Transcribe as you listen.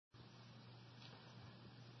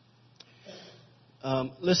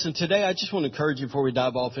Listen, today I just want to encourage you before we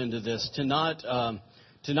dive off into this to not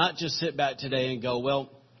just sit back today and go,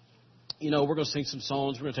 well, we're going to sing some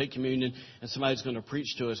songs, we're going to take communion, and somebody's going to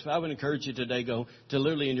preach to us. But I would encourage you today, go to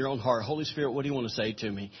literally in your own heart, Holy Spirit, what do you want to say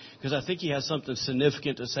to me? Because I think He has something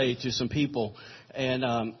significant to say to some people. And,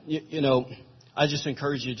 I just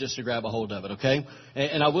encourage you just to grab a hold of it, okay?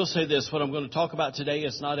 And I will say this, what I'm going to talk about today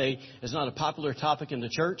is not a popular topic in the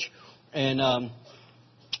church. And, I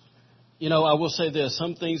will say this,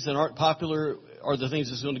 some things that aren't popular are the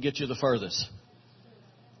things that's going to get you the furthest.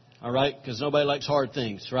 All right? Because nobody likes hard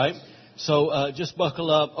things, right? So just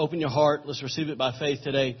buckle up, open your heart, let's receive it by faith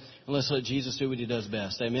today, and let's let Jesus do what He does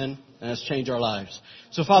best. Amen? And let's change our lives.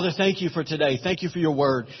 So, Father, thank You for today. Thank You for Your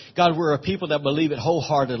word. God, we're a people that believe it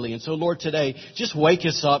wholeheartedly. And so, Lord, today, just wake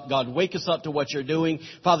us up, God. Wake us up to what You're doing.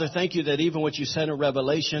 Father, thank You that even what You said in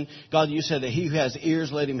Revelation, God, You said that he who has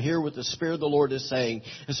ears, let him hear what the Spirit of the Lord is saying.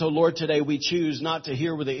 And so, Lord, today we choose not to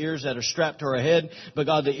hear with the ears that are strapped to our head, but,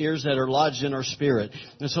 God, the ears that are lodged in our spirit.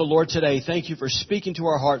 And so, Lord, today, thank You for speaking to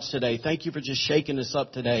our hearts today. Thank You for just shaking us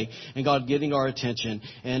up today and, God, getting our attention.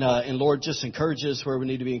 And Lord, just encourage us where we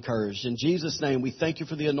need to be encouraged. In Jesus' name, we thank You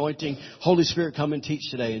for the anointing. Holy Spirit, come and teach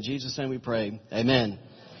today. In Jesus' name we pray. Amen.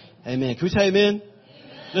 Amen. Can we say amen?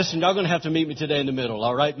 Amen. Listen, y'all going to have to meet me today in the middle,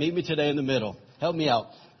 all right? Meet me today in the middle. Help me out.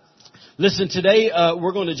 Listen, today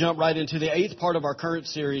we're going to jump right into the 8th part of our current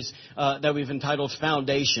series that we've entitled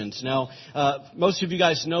Foundations. Now, most of you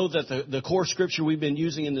guys know that the core scripture we've been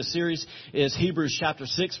using in this series is Hebrews chapter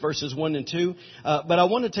 6, verses 1 and 2. But I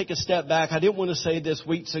want to take a step back. I didn't want to say this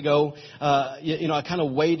weeks ago. I kind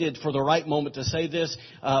of waited for the right moment to say this,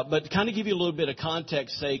 but kind of give you a little bit of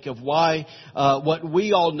context sake of why what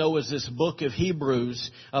we all know is this book of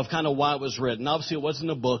Hebrews, of kind of why it was written. Obviously, it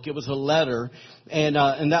wasn't a book. It was a letter. And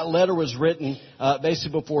that letter was written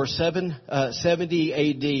basically before 770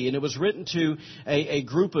 A.D. And it was written to a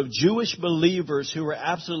group of Jewish believers who were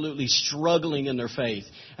absolutely struggling in their faith.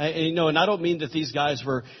 And I don't mean that these guys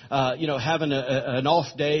were, having an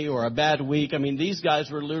off day or a bad week. I mean, these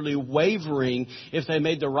guys were literally wavering if they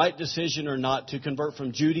made the right decision or not to convert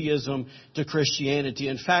from Judaism to Christianity.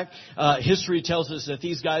 In fact, history tells us that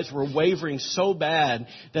these guys were wavering so bad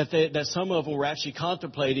that some of them were actually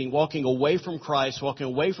contemplating walking away from Christ, walking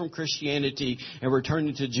away from Christianity, and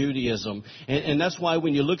returning to Judaism. And that's why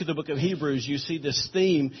when you look at the book of Hebrews, you see this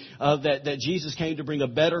theme of that Jesus came to bring a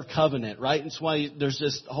better covenant, right? And that's why there's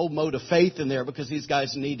this whole mode of faith in there, because these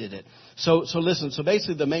guys needed it. So listen, so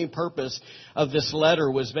basically the main purpose of this letter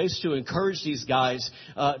was basically to encourage these guys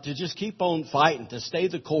to just keep on fighting, to stay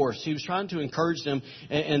the course. He was trying to encourage them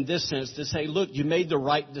in this sense, to say, look, you made the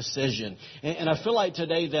right decision. And I feel like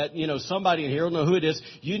today that, somebody in here, I don't know who it is,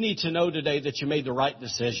 you need to know today that you made the right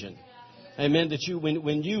decision. Amen. That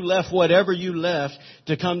when you left whatever you left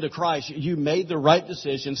to come to Christ, you made the right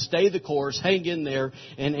decision. Stay the course, hang in there,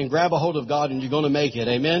 and grab a hold of God, and you're going to make it.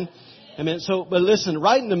 Amen. Amen. So, but listen,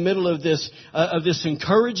 right in the middle of this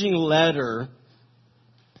encouraging letter,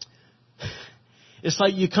 it's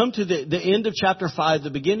like you come to the end of chapter 5,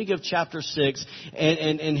 the beginning of chapter 6,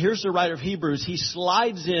 and here's the writer of Hebrews. He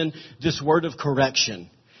slides in this word of correction.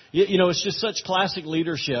 It's just such classic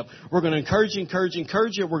leadership. We're going to encourage you.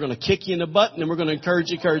 We're going to kick you in the butt, and then we're going to encourage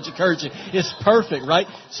you. It's perfect, right?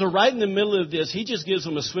 So right in the middle of this, he just gives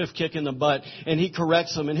them a swift kick in the butt, and he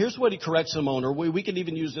corrects them. And here's what he corrects them on, or we could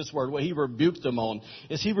even use this word, what he rebuked them on,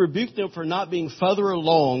 is he rebuked them for not being further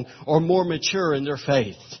along or more mature in their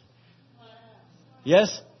faith.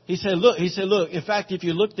 Yes? He said, look, in fact, if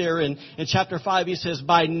you look there in chapter 5, he says,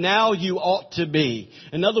 by now you ought to be.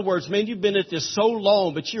 In other words, man, you've been at this so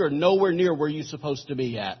long, but you are nowhere near where you're supposed to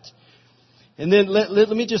be at. And then let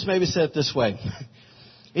me just maybe say it this way.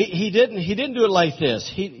 He didn't do it like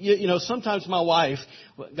this. Sometimes my wife,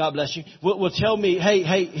 God bless you, will tell me, hey,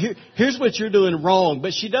 here's what you're doing wrong.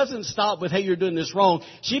 But she doesn't stop with, hey, you're doing this wrong.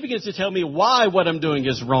 She begins to tell me why what I'm doing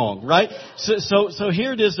is wrong, right? So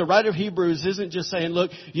here it is. The writer of Hebrews isn't just saying,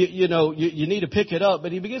 look, you need to pick it up,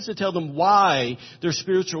 but he begins to tell them why their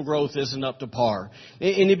spiritual growth isn't up to par.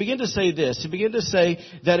 And he began to say this. He began to say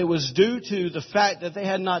that it was due to the fact that they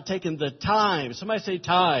had not taken the time. Somebody say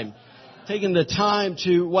time. Taking the time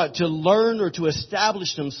to learn or to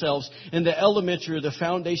establish themselves in the elementary or the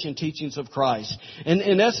foundation teachings of Christ. And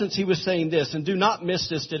in essence, he was saying this, and do not miss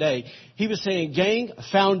this today. He was saying, gang,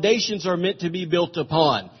 foundations are meant to be built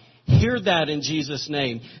upon. Hear that in Jesus'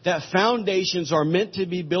 name. That foundations are meant to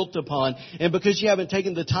be built upon. And because you haven't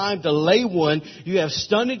taken the time to lay one, you have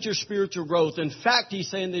stunted your spiritual growth. In fact, he's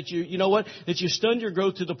saying that that you stunned your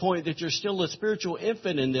growth to the point that you're still a spiritual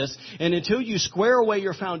infant in this. And until you square away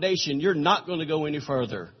your foundation, you're not going to go any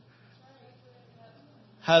further.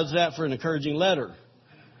 How's that for an encouraging letter?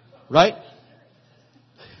 Right?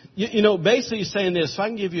 Basically he's saying this. If I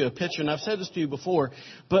can give you a picture, and I've said this to you before,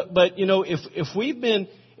 but if we've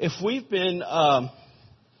been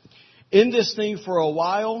in this thing for a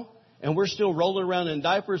while and we're still rolling around in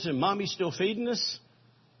diapers and mommy's still feeding us,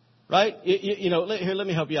 right? Let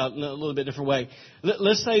me help you out in a little bit different way.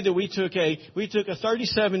 Let's say that we took a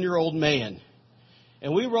 37-year-old man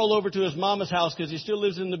and we roll over to his mama's house because he still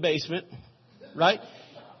lives in the basement, right?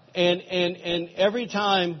 And every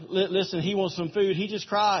time, listen, he wants some food, he just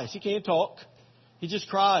cries. He can't talk. He just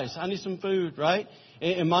cries. I need some food, right?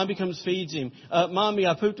 And mommy comes feeds him. Mommy,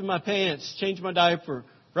 I pooped in my pants. Change my diaper.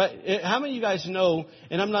 Right? How many of you guys know,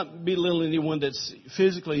 and I'm not belittling anyone that's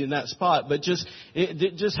physically in that spot, but just how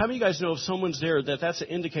many of you guys know if someone's there that's an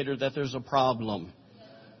indicator that there's a problem?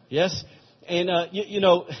 Yes? And,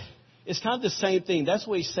 it's kind of the same thing. That's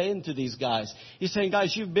what he's saying to these guys. He's saying,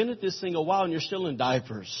 guys, you've been at this thing a while and you're still in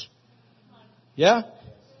diapers. Yeah?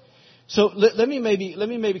 So let me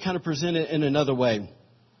maybe kind of present it in another way.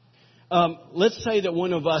 Let's say that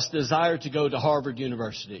one of us desire to go to Harvard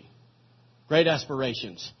University. Great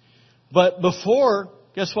aspirations. But before,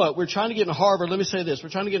 guess what? We're trying to get into Harvard. Let me say this. We're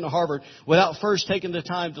trying to get into Harvard without first taking the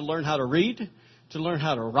time to learn how to read, to learn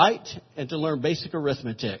how to write, and to learn basic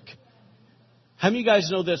arithmetic. How many of you guys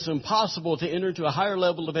know that it's impossible to enter into a higher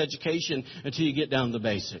level of education until you get down to the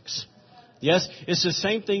basics? Yes, it's the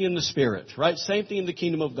same thing in the Spirit, right? Same thing in the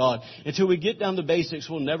kingdom of God. Until we get down to the basics,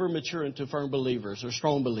 we'll never mature into firm believers or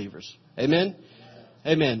strong believers. Amen?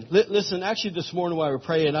 Amen. Listen, actually this morning while we were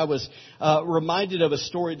praying, I was reminded of a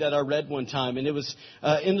story that I read one time. And it was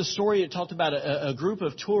in the story, it talked about a group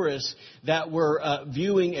of tourists that were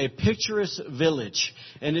viewing a picturesque village.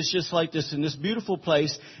 And it's just like this in this beautiful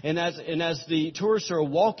place. And as the tourists are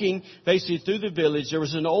walking basically through the village, there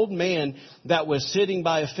was an old man that was sitting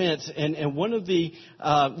by a fence. And one of the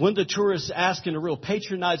tourists asked in a real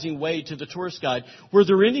patronizing way to the tourist guide, were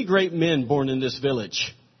there any great men born in this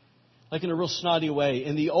village? Like in a real snotty way.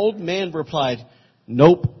 And the old man replied,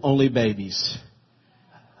 nope, only babies.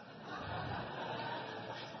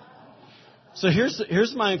 So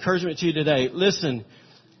here's my encouragement to you today. Listen,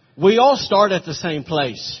 we all start at the same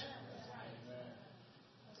place.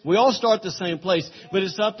 We all start at the same place, but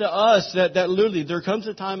it's up to us that literally there comes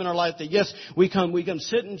a time in our life that yes, we come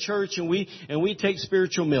sit in church and we take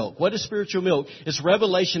spiritual milk. What is spiritual milk? It's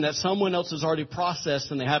revelation that someone else has already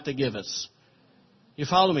processed and they have to give us. You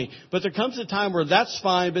follow me? But there comes a time where that's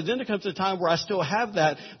fine, but then there comes a time where I still have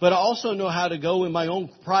that, but I also know how to go in my own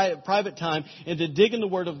private time and to dig in the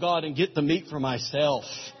Word of God and get the meat for myself.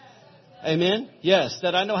 Amen? Yes,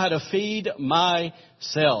 that I know how to feed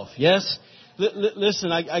myself. Yes?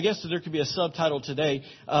 Listen, I guess there could be a subtitle today.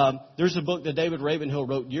 There's a book that David Ravenhill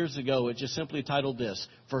wrote years ago. It just simply titled this,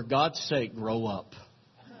 For God's Sake, Grow Up.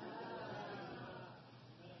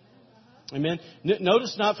 Amen.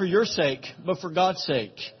 Notice not for your sake, but for God's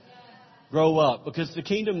sake. Grow up because the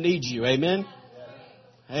kingdom needs you. Amen.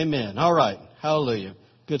 Amen. All right. Hallelujah.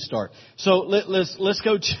 Good start. So let's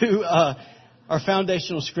go to our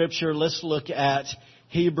foundational scripture. Let's look at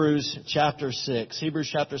Hebrews chapter 6. Hebrews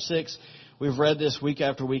chapter 6. We've read this week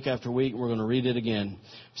after week after week. We're going to read it again.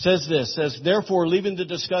 It says this. It says, therefore, leaving the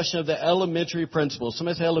discussion of the elementary principles.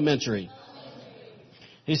 Somebody say elementary.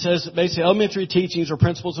 He says, basically, elementary teachings or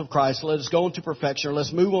principles of Christ. Let us go into perfection, or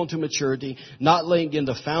let's move on to maturity, not laying in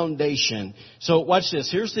the foundation. So watch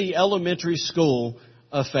this. Here's the elementary school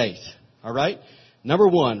of faith. All right? Number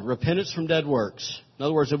one, repentance from dead works. In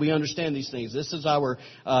other words, that we understand these things. This is our,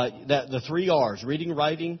 the 3 R's, reading,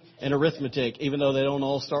 writing, and arithmetic, even though they don't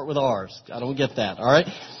all start with R's. I don't get that. All right?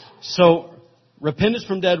 So, repentance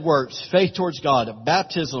from dead works, faith towards God,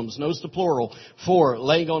 baptisms, notice the plural. 4,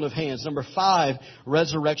 laying on of hands. Number 5,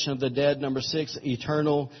 resurrection of the dead. Number 6,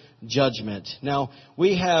 eternal judgment. Now,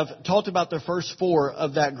 we have talked about the first 4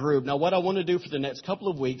 of that group. Now, what I want to do for the next couple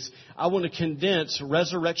of weeks, I want to condense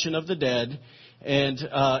resurrection of the dead and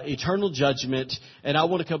eternal judgment, and I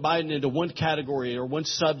want to combine it into one category or one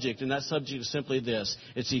subject, and that subject is simply this.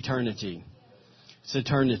 It's eternity. It's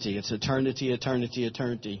eternity. It's eternity, eternity,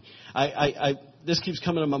 eternity. This keeps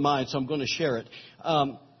coming to my mind, so I'm going to share it.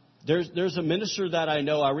 There's a minister that I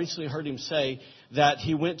know. I recently heard him say that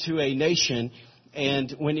he went to a nation,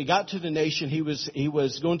 and when he got to the nation, he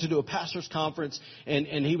was going to do a pastor's conference,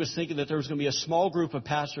 and he was thinking that there was going to be a small group of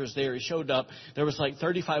pastors there. He showed up. There was like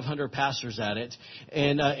 3,500 pastors at it,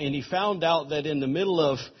 and he found out that in the middle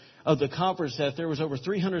of the conference that there was over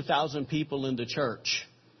 300,000 people in the church.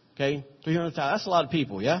 Okay, 300,000. That's a lot of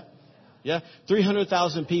people, yeah? Yeah,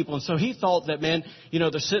 300,000 people. And so he thought that, man,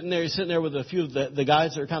 they're sitting there. He's sitting there with a few of the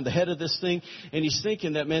guys that are kind of the head of this thing. And he's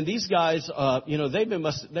thinking that, man, these guys, they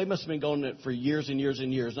must have been going it for years and years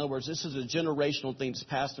and years. In other words, this is a generational thing that's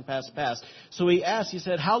passed and passed and passed. So he asked, he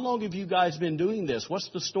said, how long have you guys been doing this? What's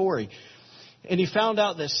the story? And he found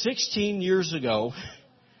out that 16 years ago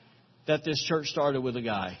that this church started with a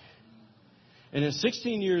guy. And in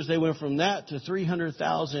 16 years, they went from that to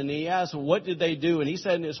 300,000. And he asked, well, what did they do? And he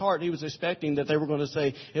said in his heart, he was expecting that they were going to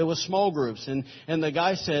say it was small groups. And the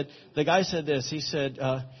guy said this. He said,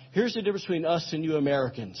 here's the difference between us and you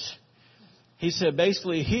Americans. He said,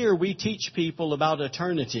 basically, here we teach people about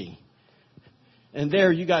eternity. And there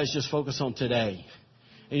you guys just focus on today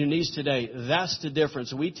and your needs today. That's the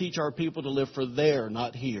difference. We teach our people to live for there,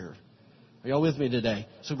 not here. Are y'all with me today?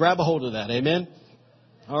 So grab a hold of that. Amen?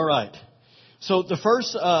 All right. So the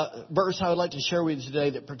first verse I would like to share with you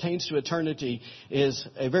today that pertains to eternity is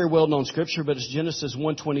a very well-known scripture, but it's Genesis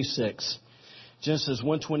 1:26. Genesis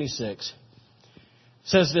 1:26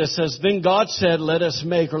 says this, then God said, let us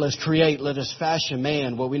make, or let's create, let us fashion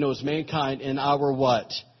man, what we know as mankind, in our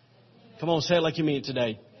what? Come on, say it like you mean it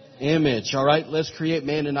today. Image, all right? Let's create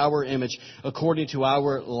man in our image according to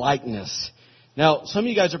our likeness. Now, some of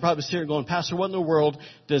you guys are probably sitting here going, Pastor, what in the world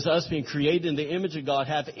does us being created in the image of God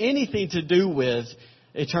have anything to do with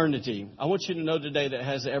eternity? I want you to know today that it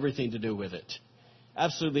has everything to do with it.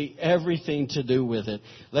 Absolutely everything to do with it.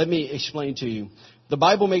 Let me explain to you. The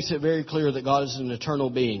Bible makes it very clear that God is an eternal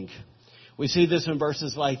being. We see this in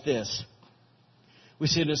verses like this. We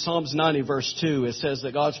see it in Psalms 90, verse 2. It says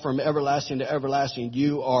that God's from everlasting to everlasting.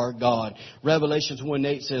 You are God. Revelations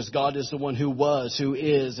 1:8 says God is the one who was, who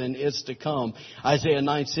is, and is to come. Isaiah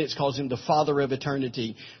 9:6 calls him the Father of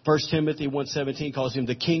eternity. 1 Timothy 1:17 calls him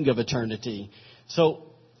the King of eternity. So,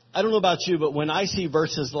 I don't know about you, but when I see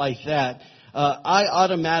verses like that, we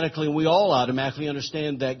all automatically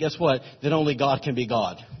understand that, guess what? That only God can be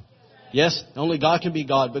God. Yes, only God can be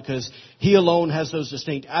God because He alone has those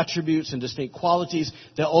distinct attributes and distinct qualities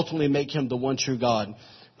that ultimately make Him the one true God.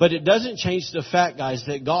 But it doesn't change the fact, guys,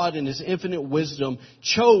 that God in His infinite wisdom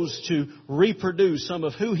chose to reproduce some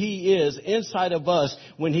of who He is inside of us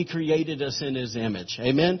when He created us in His image.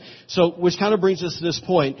 Amen? So, which kind of brings us to this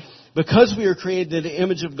point. Because we are created in the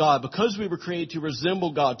image of God, because we were created to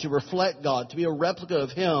resemble God, to reflect God, to be a replica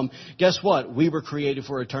of Him, guess what? We were created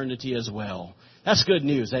for eternity as well. That's good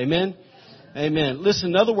news. Amen? Amen. Listen,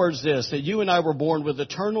 in other words this, that you and I were born with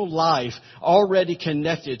eternal life already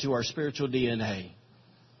connected to our spiritual DNA.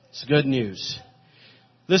 It's good news.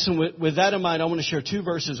 Listen, with that in mind, I want to share two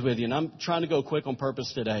verses with you, and I'm trying to go quick on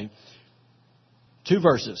purpose today. Two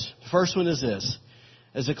verses. The first one is this.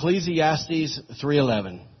 It's Ecclesiastes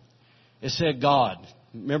 3:11. It said God.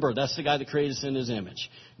 Remember, that's the guy that created us in His image.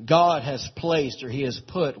 God has placed, or He has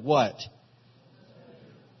put what?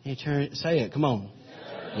 Say it, come on.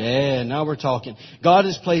 Yeah, now we're talking. God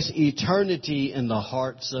has placed eternity in the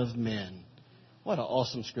hearts of men. What an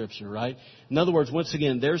awesome scripture, right? In other words, once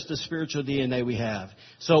again, there's the spiritual DNA we have.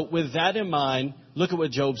 So with that in mind, look at what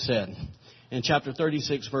Job said in chapter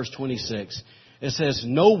 36, verse 26. It says,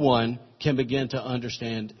 no one can begin to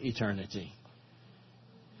understand eternity.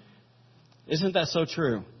 Isn't that so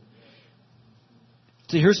true?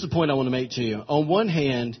 See, here's the point I want to make to you. On one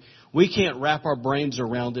hand, we can't wrap our brains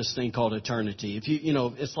around this thing called eternity. If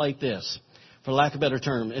it's like this, for lack of a better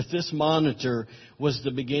term. If this monitor was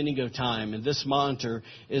the beginning of time and this monitor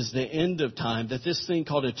is the end of time, that this thing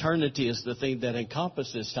called eternity is the thing that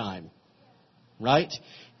encompasses time. Right?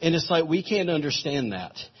 And it's like we can't understand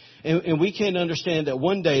that. And we can't understand that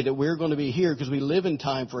one day that we're going to be here because we live in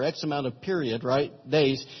time for X amount of period, right?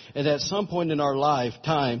 Days. And at some point in our life,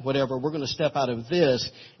 time, whatever, we're going to step out of this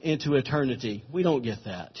into eternity. We don't get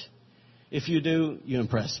that. If you do, you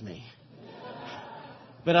impress me.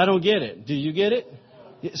 But I don't get it. Do you get it?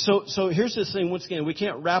 So here's this thing. Once again, we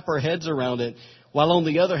can't wrap our heads around it. While on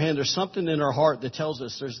the other hand, there's something in our heart that tells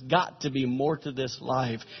us there's got to be more to this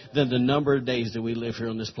life than the number of days that we live here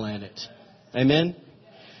on this planet. Amen?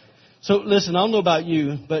 So listen, I don't know about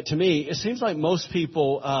you, but to me, it seems like most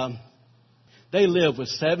people, they live with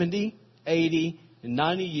 70, 80, and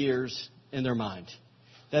 90 years in their mind.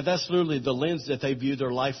 That's literally the lens that they view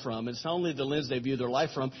their life from. It's not only the lens they view their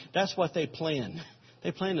life from, that's what they plan.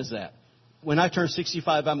 They plan as that. When I turn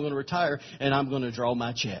 65, I'm going to retire and I'm going to draw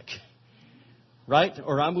my check. Right?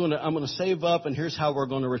 Or I'm going to save up and here's how we're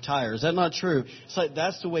going to retire. Is that not true? It's like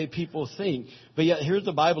that's the way people think. But yet here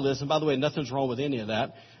the Bible is, and by the way, nothing's wrong with any of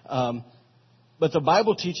that. But the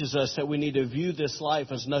Bible teaches us that we need to view this life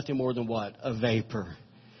as nothing more than what? A vapor.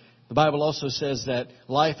 The Bible also says that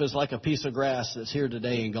life is like a piece of grass that's here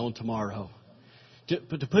today and gone tomorrow.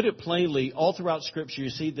 To put it plainly, all throughout Scripture you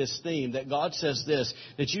see this theme that God says this,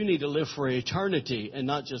 that you need to live for eternity and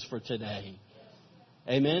not just for today.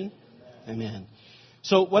 Amen? Amen.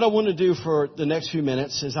 So what I want to do for the next few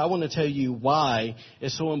minutes is I want to tell you why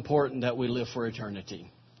it's so important that we live for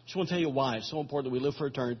eternity. I just want to tell you why it's so important that we live for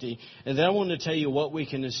eternity. And then I want to tell you what we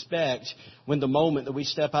can expect when the moment that we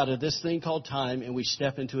step out of this thing called time and we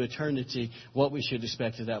step into eternity, what we should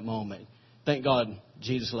expect at that moment. Thank God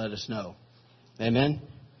Jesus let us know. Amen?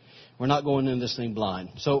 We're not going into this thing blind.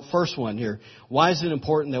 So first one here, why is it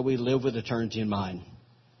important that we live with eternity in mind?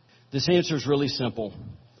 This answer is really simple.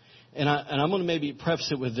 And I'm going to maybe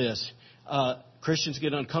preface it with this. Christians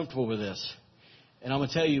get uncomfortable with this. And I'm going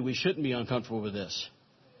to tell you we shouldn't be uncomfortable with this.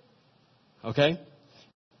 Okay?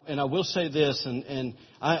 And I will say this, and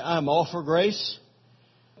I'm all for grace,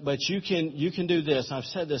 but you can do this. I've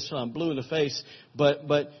said this blue in the face, but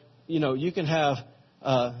you can have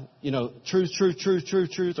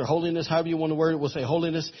truth, or holiness, however you want to word it. We'll say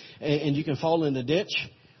holiness, and you can fall in the ditch.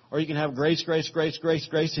 Or you can have grace,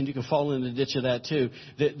 and you can fall in the ditch of that too.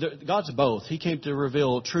 God's both. He came to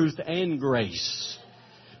reveal truth and grace.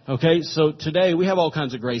 Okay, so today we have all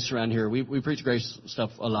kinds of grace around here. We preach grace stuff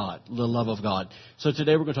a lot, the love of God. So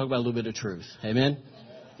today we're going to talk about a little bit of truth. Amen?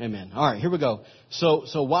 Amen. All right, here we go. So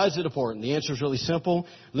why is it important? The answer is really simple.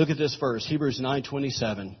 Look at this verse, Hebrews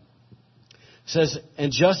 9:27. It says,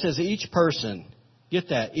 and just as each person, get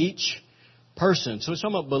that, each person, so it's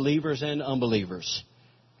talking about believers and unbelievers.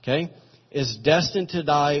 Okay, is destined to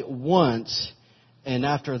die once, and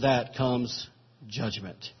after that comes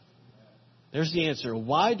judgment. There's the answer.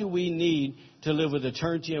 Why do we need to live with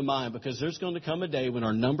eternity in mind? Because there's going to come a day when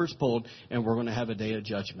our number's pulled, and we're going to have a day of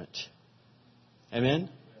judgment. Amen?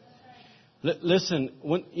 Listen,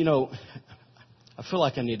 I feel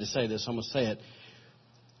like I need to say this. I'm going to say it.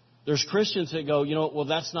 There's Christians that go, well,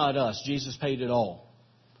 that's not us. Jesus paid it all.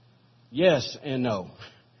 Yes and no.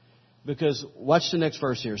 Because watch the next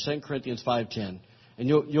verse here, 2 Corinthians 5:10. And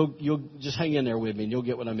you'll just hang in there with me and you'll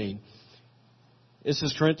get what I mean. This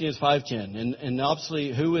is Corinthians 5:10. And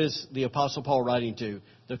obviously, who is the Apostle Paul writing to?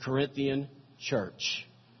 The Corinthian church.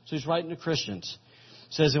 So he's writing to Christians.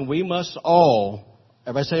 It says, and we must all,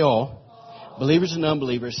 everybody say all, believers and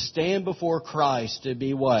unbelievers, stand before Christ to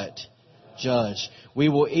be what? Judged. We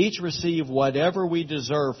will each receive whatever we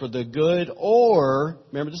deserve for the good or,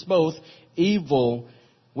 remember this both, evil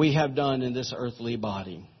we have done in this earthly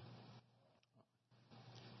body.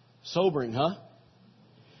 Sobering, huh?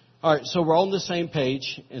 All right, so we're all on the same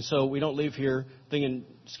page, and so we don't leave here thinking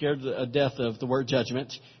scared to death of the word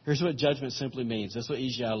judgment. Here's what judgment simply means. This will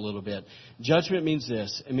ease you out a little bit. Judgment means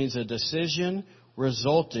this. It means a decision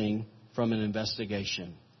resulting from an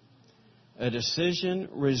investigation. A decision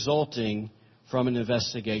resulting from an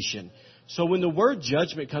investigation. So when the word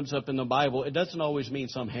judgment comes up in the Bible, it doesn't always mean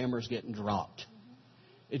some hammer's getting dropped.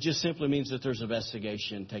 It just simply means that there's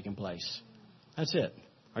investigation taking place. That's it.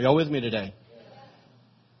 Are y'all with me today?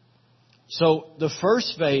 So the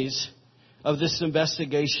first phase of this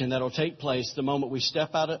investigation that will take place the moment we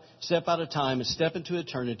step out of time and step into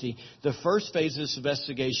eternity, the first phase of this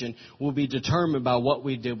investigation will be determined by what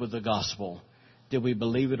we did with the gospel. Did we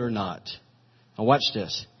believe it or not? Now watch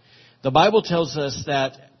this. The Bible tells us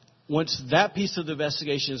that once that piece of the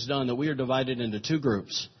investigation is done, that we are divided into two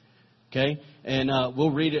groups. Okay? And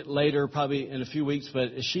we'll read it later, probably in a few weeks, but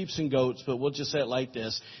it's sheep and goats, but we'll just say it like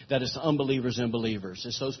this, that it's unbelievers and believers.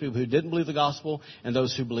 It's those people who didn't believe the gospel and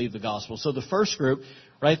those who believe the gospel. So the first group,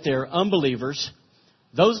 right there, unbelievers,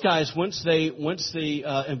 those guys, once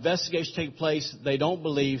the investigation takes place, they don't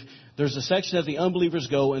believe. There's a section that the unbelievers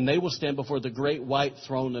go, and they will stand before the great white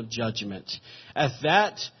throne of judgment. At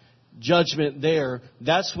that judgment there,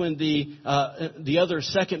 that's when the other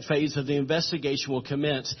second phase of the investigation will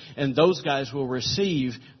commence, and those guys will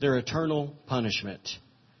receive their eternal punishment.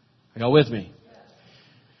 Are y'all with me?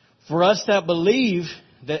 For us that believe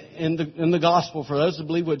that in the gospel, for those that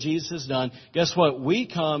believe what Jesus has done, guess what? We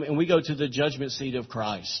come and we go to the judgment seat of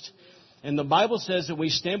Christ. And the Bible says that we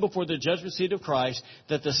stand before the judgment seat of Christ,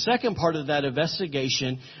 that the second part of that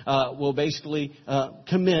investigation will basically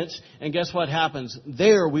commence. And guess what happens?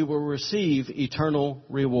 There we will receive eternal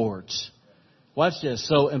rewards. Watch this.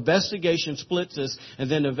 So investigation splits us, and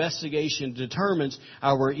then investigation determines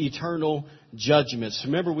our eternal judgments.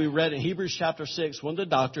 Remember, we read in Hebrews chapter 6, one of the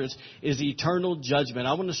doctrines is eternal judgment.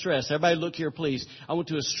 I want to stress, everybody look here please, I want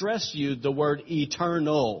to stress to you the word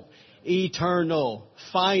eternal. Eternal.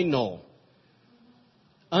 Final.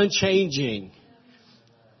 Unchanging.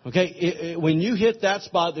 Okay, when you hit that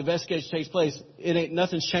spot, the investigation takes place,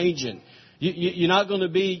 nothing's changing. You're not going to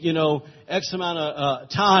be, X amount of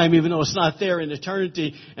time, even though it's not there in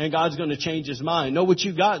eternity, and God's going to change His mind. No, what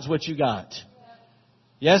you got is what you got.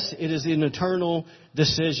 Yes, it is an eternal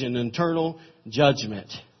decision, an eternal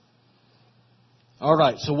judgment. All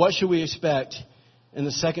right, so what should we expect in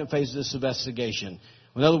the second phase of this investigation?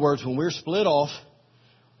 In other words, when we're split off,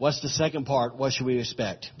 what's the second part? What should we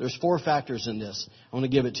expect? There's 4 factors in this. I want to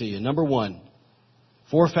give it to you. Number 1,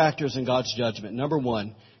 4 factors in God's judgment. Number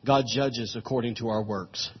 1, God judges according to our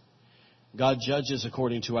works. God judges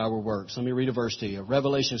according to our works. Let me read a verse to you.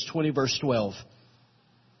 Revelations 20, verse 12.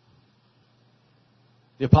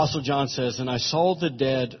 The Apostle John says, "And I saw the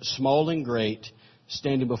dead, small and great,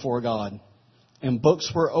 standing before God. And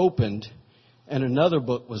books were opened, and another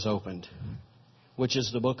book was opened, which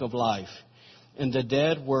is the book of life. And the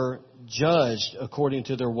dead were judged according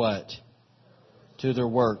to their what? To their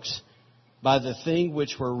works. By the thing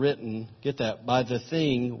which were written," get that, "by the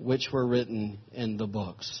thing which were written in the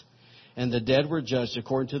books." And the dead were judged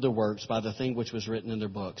according to their works by the thing which was written in their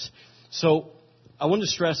books. So I want to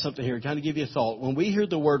stress something here, kind of give you a thought. When we hear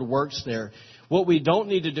the word works there, what we don't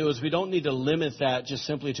need to do is we don't need to limit that just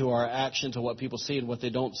simply to our action, to what people see and what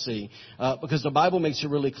they don't see. Because the Bible makes it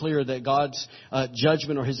really clear that God's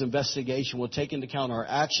judgment or His investigation will take into account our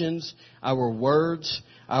actions, our words,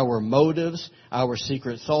 our motives, our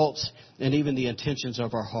secret thoughts, and even the intentions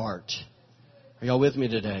of our heart. Are y'all with me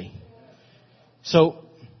today? So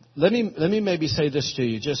let me maybe say this to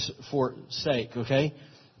you just for sake, okay?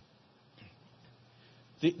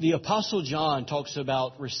 The Apostle John talks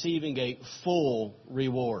about receiving a full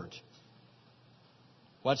reward.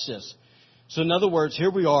 Watch this. So in other words,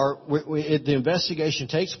 here we are, the investigation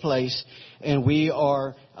takes place, and we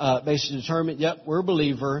are basically determined, yep, we're a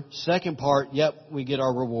believer. Second part, yep, we get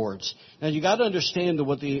our rewards. Now you got to understand that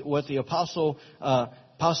what the Apostle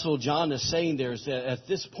John is saying there is that at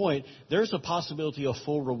this point, there's a possibility of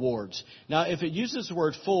full rewards. Now if it uses the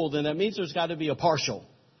word full, then that means there's got to be a partial.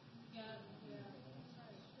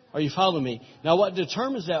 Are you following me? Now what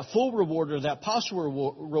determines that full reward or that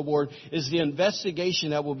partial reward is the investigation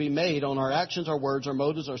that will be made on our actions, our words, our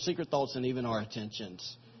motives, our secret thoughts, and even our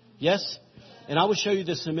intentions. Yes? And I will show you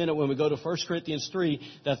this in a minute when we go to 1 Corinthians 3,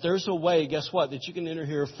 that there's a way, guess what, that you can enter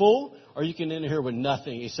here full or you can enter here with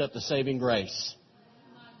nothing except the saving grace.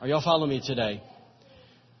 Are y'all following me today?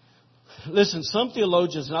 Listen, some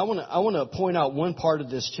theologians, and I want to point out one part of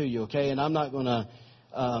this to you, okay? And I'm not going to...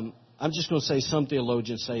 I'm just going to say some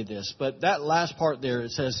theologians say this. But that last part there, it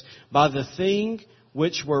says, by the thing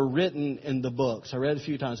which were written in the books. I read it a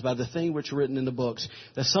few times. By the thing which were written in the books.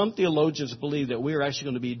 That some theologians believe that we are actually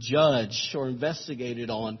going to be judged or investigated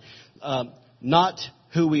on not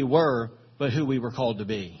who we were, but who we were called to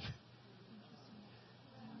be.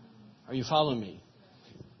 Are you following me?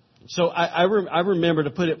 So I remember,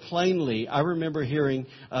 to put it plainly, I remember hearing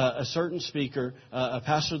a certain speaker, a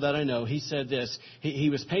pastor that I know, he said this. He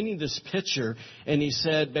was painting this picture, and he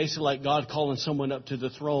said basically like God calling someone up to the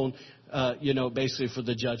throne, basically for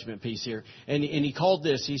the judgment piece here. And he called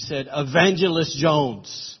this, he said, Evangelist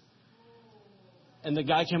Jones. And the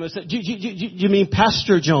guy came and said, you mean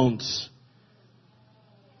Pastor Jones?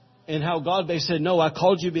 And how God basically said, no, I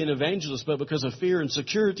called you to be an evangelist, but because of fear and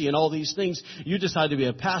security and all these things, you decided to be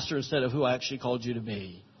a pastor instead of who I actually called you to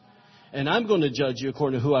be. And I'm going to judge you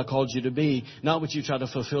according to who I called you to be, not what you try to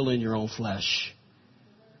fulfill in your own flesh.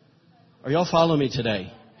 Are y'all following me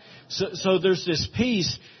today? So there's this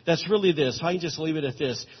piece that's really this. I can just leave it at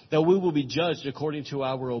this, that we will be judged according to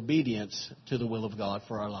our obedience to the will of God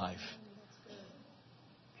for our life.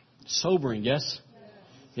 Sobering, yes?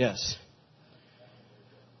 Yes.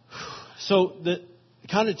 So the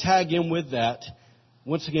kind of tag in with that,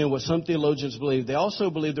 once again, what some theologians believe, they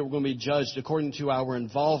also believe that we're going to be judged according to our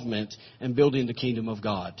involvement in building the kingdom of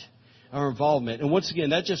God. Our involvement. And once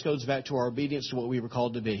again, that just goes back to our obedience to what we were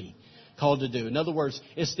called to be, called to do. In other words,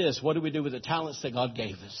 it's this. What do we do with the talents that God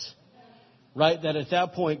gave us? Right? That at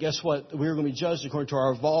that point, guess what? We're going to be judged according to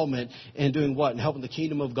our involvement in doing what? In helping the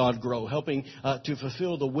kingdom of God grow. Helping to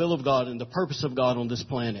fulfill the will of God and the purpose of God on this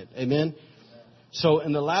planet. Amen? So,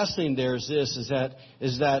 and the last thing there is this, is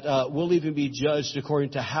that we'll even be judged according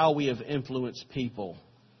to how we have influenced people.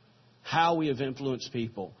 How we have influenced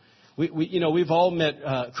people. We've all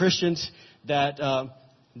met Christians that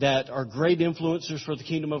are great influencers for the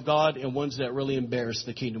kingdom of God and ones that really embarrass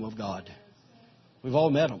the kingdom of God. We've all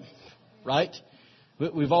met them, right?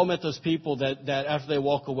 We've all met those people that after they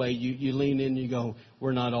walk away, you lean in and you go,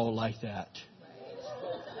 we're not all like that.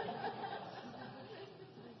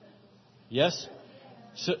 Yes?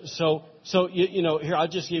 So here I'll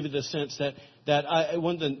just give you the sense that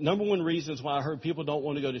one of the number one reasons why I heard people don't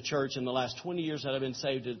want to go to church in the last 20 years that I've been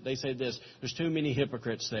saved, they say this: there's too many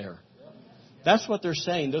hypocrites there. That's what they're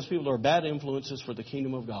saying. Those people are bad influences for the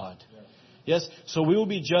kingdom of God. Yes? So we will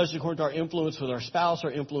be judged according to our influence with our spouse,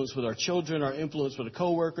 our influence with our children, our influence with the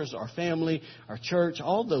coworkers, our family, our church,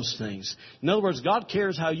 all those things. In other words, God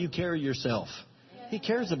cares how you carry yourself. He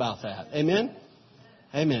cares about that. Amen?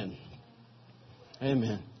 Amen.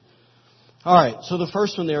 Amen. All right. So the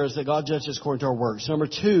first one there is that God judges according to our works. Number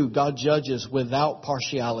 2, God judges without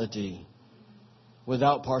partiality.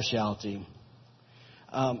 Without partiality.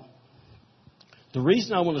 The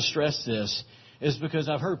reason I want to stress this is because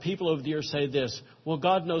I've heard people over the years say this: well,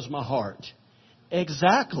 God knows my heart.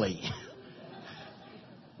 Exactly.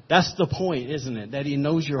 That's the point, isn't it? That He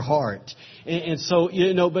knows your heart. And so,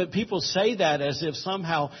 but people say that as if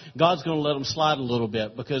somehow God's going to let them slide a little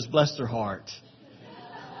bit because bless their heart.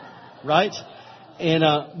 Right? And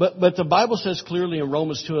but the Bible says clearly in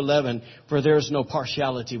Romans 2:11, for there is no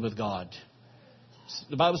partiality with God.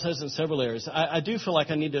 The Bible says in several areas. I do feel like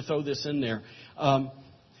I need to throw this in there.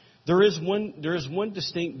 There is one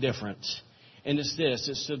distinct difference, and it's this: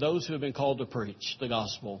 it's to those who have been called to preach the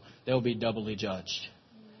gospel, they will be doubly judged.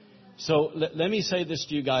 So let me say this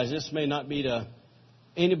to you guys. This may not be to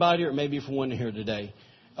anybody, or it may be for one here today.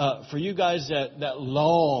 For you guys that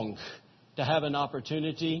long to have an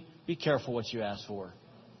opportunity, be careful what you ask for.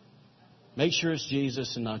 Make sure it's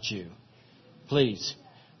Jesus and not you. Please.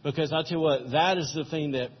 Because I tell you what, that is the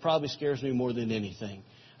thing that probably scares me more than anything.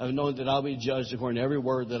 I've known that I'll be judged according to every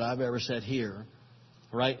word that I've ever said here,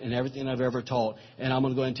 right, and everything I've ever taught. And I'm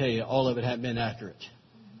going to go ahead and tell you, all of it hasn't been accurate,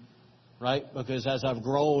 right? Because as I've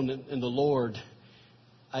grown in the Lord,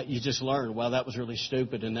 you just learn, well, that was really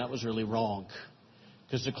stupid and that was really wrong.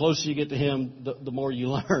 Because the closer you get to Him, the more you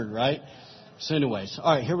learn, right? So anyways,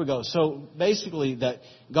 all right, here we go. So basically that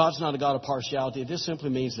God's not a God of partiality. This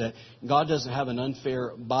simply means that God doesn't have an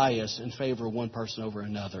unfair bias in favor of one person over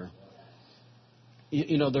another.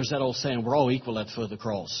 There's that old saying, we're all equal at the foot of the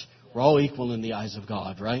cross. We're all equal in the eyes of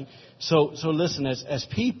God, right? So listen, as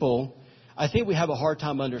people, I think we have a hard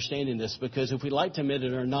time understanding this because if we like to admit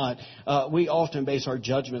it or not, we often base our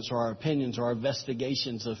judgments or our opinions or our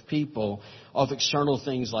investigations of people off external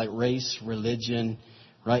things like race, religion,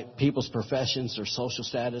 right? People's professions, their social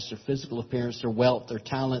status, their physical appearance, their wealth, their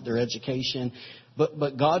talent, their education.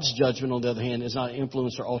 But God's judgment, on the other hand, is not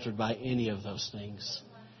influenced or altered by any of those things.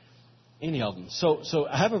 Any of them. So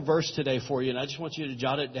I have a verse today for you, and I just want you to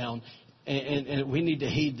jot it down. And we need to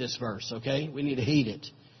heed this verse, okay? We need to heed it.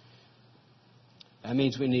 That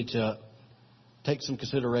means we need to take some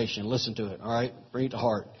consideration. Listen to it, all right? Bring it to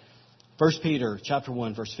heart. 1 Peter chapter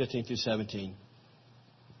 1, verse 15 through 17.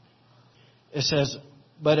 It says,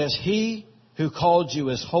 but as He who called you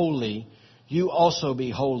is holy, you also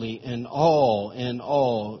be holy in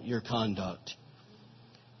all your conduct.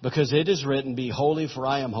 Because it is written, be holy, for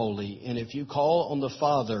I am holy. And if you call on the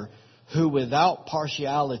Father, who without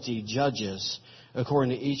partiality judges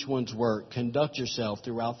according to each one's work, conduct yourself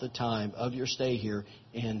throughout the time of your stay here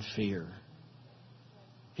in fear.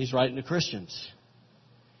 He's writing to Christians.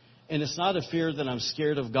 And it's not a fear that I'm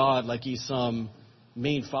scared of God like He's some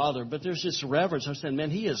mean father, but there's this reverence. I'm saying, man,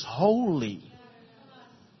 He is holy.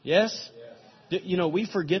 Yes? We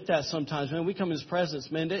forget that sometimes. Man, we come in His presence,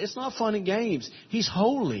 man, it's not fun and games. He's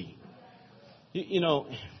holy.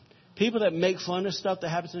 People that make fun of stuff that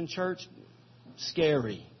happens in church,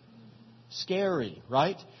 scary. Scary,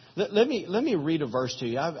 right? Let me read a verse to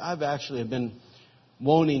you. I've actually been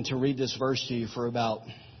wanting to read this verse to you for about,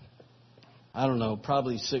 I don't know,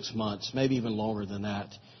 probably 6 months, maybe even longer than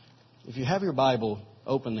that. If you have your Bible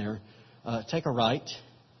open there, take a right.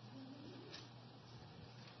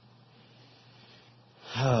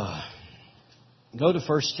 Go to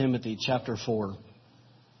 1 Timothy chapter 4.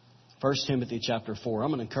 1 Timothy chapter 4. I'm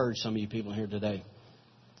going to encourage some of you people here today.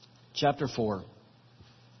 Chapter 4.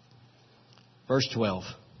 Verse 12.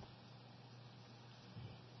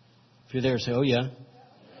 If you're there, say, oh yeah.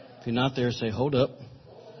 If you're not there, say, hold up.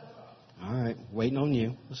 All right, waiting on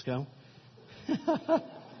you. Let's go.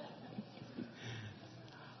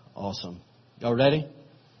 Awesome. Y'all ready?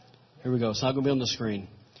 Here we go. It's not going to be on the screen.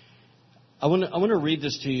 I want to read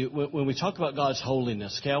this to you. When we talk about God's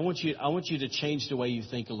holiness, okay, I want you to change the way you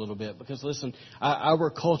think a little bit. Because listen, our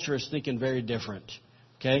culture is thinking very different.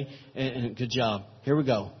 Okay? And good job. Here we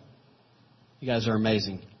go. You guys are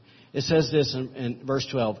amazing. It says this in verse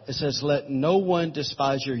 12. It says, let no one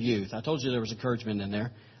despise your youth. I told you there was encouragement in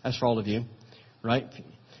there. That's for all of you. Right? It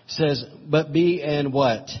says, but be an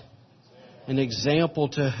what? An example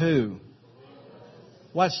to who?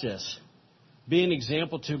 Watch this. Be an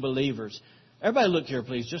example to believers. Everybody look here,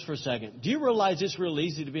 please, just for a second. Do you realize it's real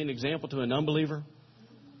easy to be an example to an unbeliever?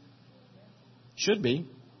 Should be.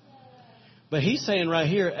 But he's saying right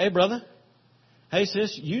here, hey, brother, hey,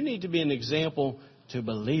 sis, you need to be an example to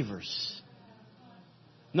believers.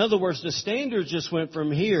 In other words, the standard just went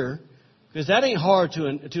from here, because that ain't hard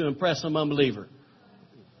to impress some unbeliever.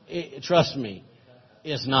 Trust me,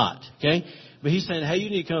 it's not. Okay? But he's saying, hey,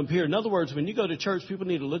 you need to come here. In other words, when you go to church, people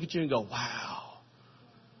need to look at you and go, wow,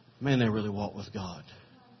 man, they really walk with God.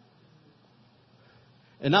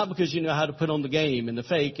 And not because you know how to put on the game and the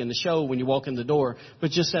fake and the show when you walk in the door,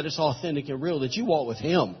 but just that it's authentic and real, that you walk with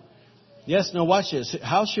Him. Yes, now watch this.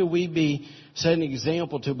 How should we be setting an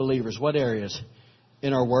example to believers? What areas?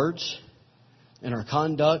 In our words, in our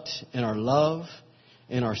conduct, in our love,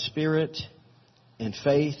 in our spirit, in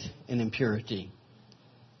faith, and in purity.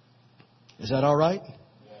 Is that all right?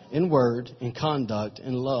 In word, in conduct,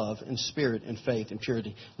 in love, in spirit, in faith, and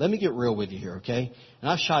purity. Let me get real with you here, okay? And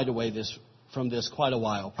I've shied away from this quite a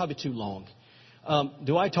while, probably too long.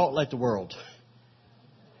 Do I talk like the world?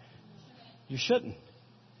 You shouldn't.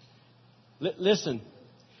 Listen,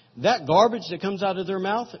 that garbage that comes out of their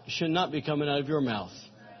mouth should not be coming out of your mouth.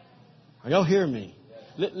 Are y'all hearing me?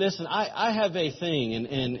 Listen, I have a thing,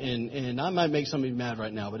 and I might make some of you mad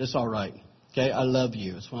right now, but it's all right. Okay, I love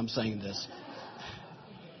you. That's why I'm saying this.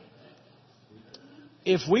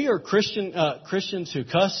 If we are Christians who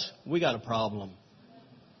cuss, we got a problem.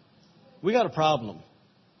 We got a problem.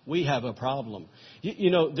 We have a problem. You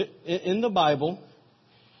know, in the Bible,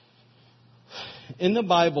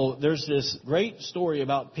 there's this great story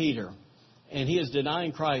about Peter, and he is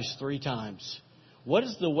denying Christ 3 times. What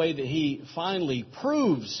is the way that he finally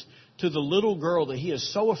proves to the little girl that he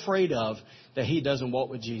is so afraid of that he doesn't walk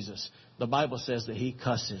with Jesus? The Bible says that he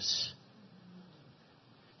cusses.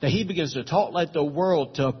 That he begins to talk like the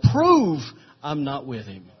world to prove I'm not with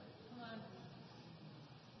him.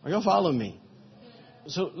 Are y'all following me?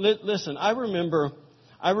 So listen, I remember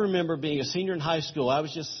being a senior in high school. I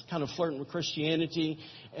was just kind of flirting with Christianity.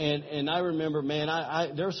 And I remember, man,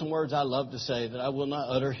 there are some words I love to say that I will not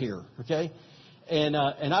utter here. Okay? And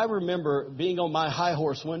I remember being on my high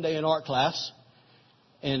horse one day in art class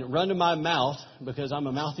and running my mouth, because I'm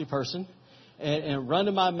a mouthy person, and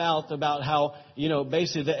running my mouth about how, you know,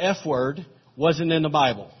 basically the F word wasn't in the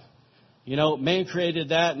Bible. You know, man created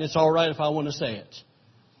that, and it's all right if I want to say it.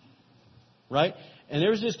 Right? And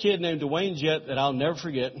there was this kid named Dwayne Jett that I'll never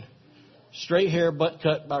forget. Straight hair, butt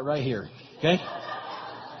cut about right here. Okay?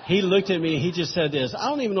 He looked at me and he just said this. I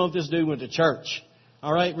don't even know if this dude went to church.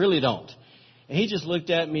 All right? Really don't. And he just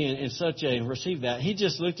looked at me in such a, receive that, he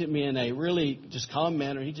just looked at me in a really just calm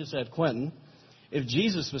manner. He just said, Quinton, if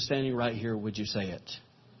Jesus was standing right here, would you say it?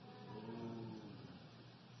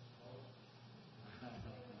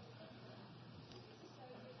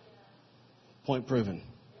 Point proven.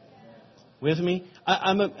 With me?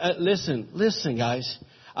 Listen, guys.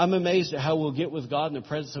 I'm amazed at how we'll get with God in the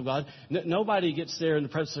presence of God. Nobody gets there in the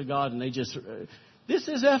presence of God and they just, this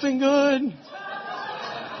is effing good.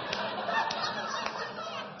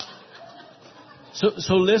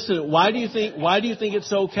 So listen, why do you think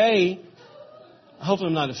it's okay? Hopefully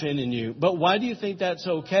I'm not offending you, but why do you think that's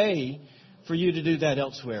okay for you to do that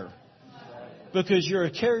elsewhere? Because you're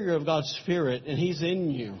a carrier of God's Spirit and He's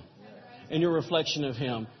in you and you're a reflection of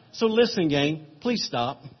Him. So listen, gang, please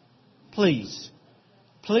stop. Please.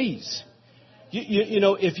 Please. You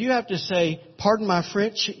know, if you have to say, pardon my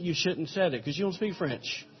French, you shouldn't have said it because you don't speak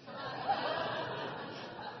French.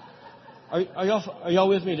 Are y'all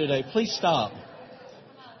with me today? Please stop.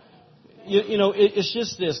 You know, it's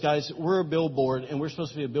just this, guys. We're a billboard, and we're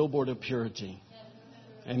supposed to be a billboard of purity.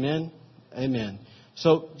 Amen? Amen.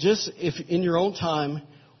 So just if in your own time,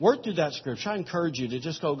 work through that scripture. I encourage you to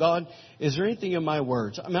just go, God, is there anything in my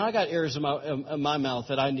words? I mean, I got areas in my mouth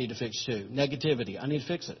that I need to fix too. Negativity. I need to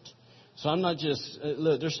fix it. So I'm not just,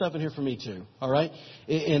 look, there's stuff in here for me too. All right?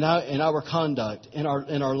 In our conduct, in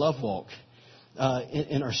our love walk,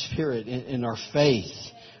 in our spirit, in our faith.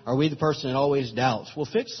 Are we the person that always doubts? Well,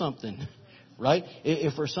 fix something, right?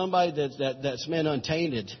 If we're somebody that's man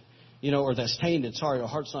untainted, you know, or that's tainted, sorry, our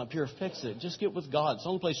heart's not pure, fix it. Just get with God. It's the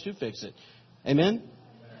only place to fix it. Amen?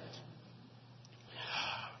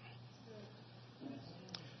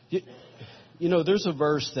 You know, there's a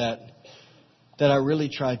verse that I really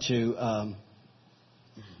try to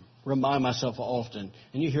remind myself often,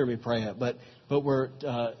 and you hear me pray it, but where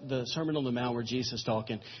the Sermon on the Mount where Jesus is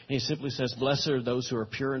talking, and He simply says, blessed are those who are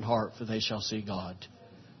pure in heart, for they shall see God.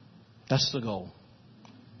 That's the goal.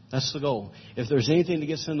 That's the goal. If there's anything that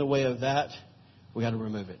gets in the way of that, we got to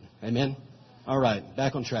remove it. Amen? All right,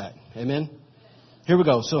 back on track. Amen? Here we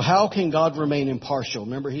go. So how can God remain impartial?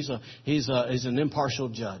 Remember, he's an impartial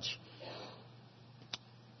judge.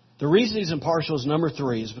 The reason he's impartial is number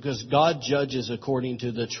 3 is because God judges according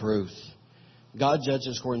to the truth. God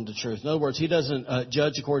judges according to the truth. In other words, He doesn't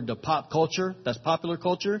judge according to pop culture. That's popular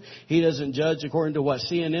culture. He doesn't judge according to what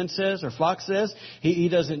CNN says or Fox says. He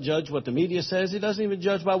doesn't judge what the media says. He doesn't even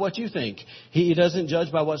judge by what you think. He doesn't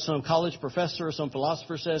judge by what some college professor or some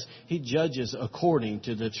philosopher says. He judges according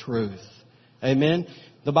to the truth. Amen.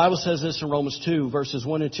 The Bible says this in Romans 2, verses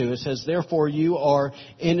 1 and 2. It says, therefore you are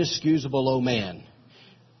inexcusable, O man.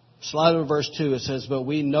 Slide over verse 2. It says, but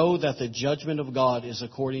we know that the judgment of God is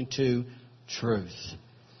according to truth.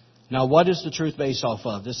 Now, what is the truth based off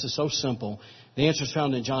of? This is so simple. The answer is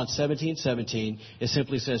found in John 17:17. It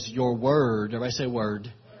simply says, your word, everybody say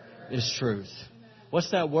word, is truth.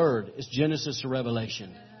 What's that word? It's Genesis to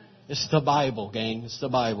Revelation. It's the Bible, gang. It's the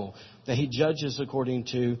Bible. That He judges according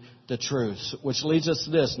to the truth. Which leads us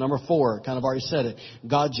to this. Number 4, kind of already said it.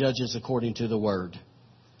 God judges according to the word.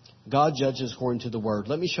 God judges according to the word.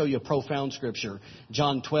 Let me show you a profound scripture.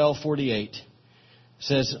 John 12:48.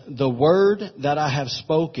 Says, the word that I have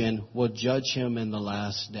spoken will judge him in the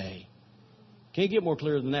last day. Can't get more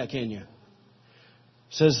clear than that, can you?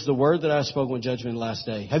 Says, the word that I have spoken will judge him in the last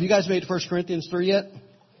day. Have you guys made 1 Corinthians 3 yet?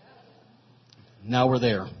 Now we're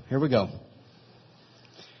there. Here we go.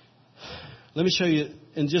 Let me show you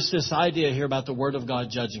in just this idea here about the word of God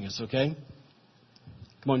judging us, okay?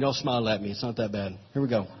 Come on, y'all smile at me. It's not that bad. Here we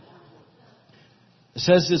go. It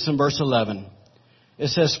says this in verse 11. It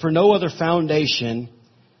says, for no other foundation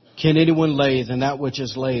can anyone lay than that which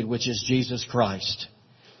is laid, which is Jesus Christ.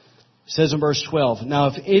 It says in verse 12, now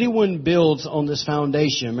if anyone builds on this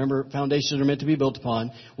foundation, remember foundations are meant to be built upon,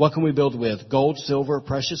 what can we build with? Gold, silver,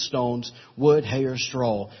 precious stones, wood, hay, or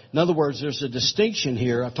straw. In other words, there's a distinction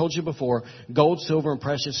here. I've told you before, gold, silver, and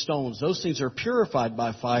precious stones. Those things are purified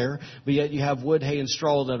by fire, but yet you have wood, hay, and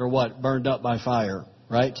straw that are what? Burned up by fire.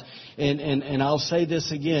 Right? And I'll say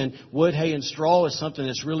this again. Wood, hay, and straw is something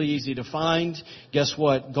that's really easy to find. Guess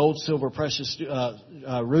what? Gold, silver, precious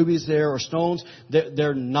rubies there or stones,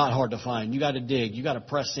 they're not hard to find. You got to dig. You got to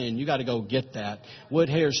press in. You got to go get that. Wood,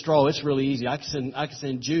 hay, or straw, it's really easy. I can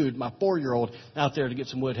send Jude, my 4-year-old, out there to get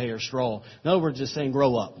some wood, hay, or straw. In other words, it's saying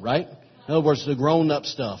grow up, right? In other words, the grown up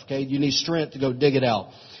stuff. Okay? You need strength to go dig it out.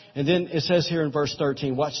 And then it says here in verse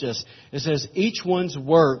 13, watch this. It says, each one's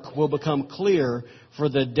work will become clear, for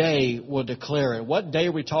the day will declare it. What day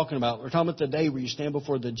are we talking about? We're talking about the day where you stand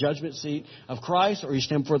before the judgment seat of Christ, or you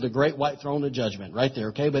stand before the great white throne of judgment. Right there,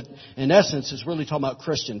 okay? But in essence, it's really talking about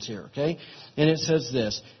Christians here, okay? And it says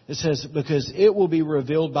this. It says, because it will be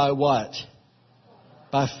revealed by what?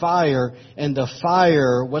 By fire. And the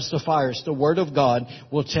fire, what's the fire? It's the Word of God,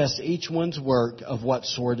 will test each one's work of what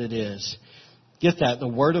sort it is. Get that. The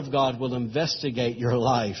Word of God will investigate your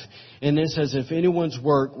life. And it says, if anyone's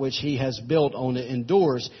work which he has built on it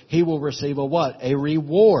endures, he will receive a what? A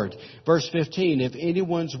reward. Verse 15, if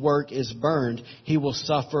anyone's work is burned, he will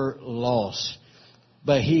suffer loss.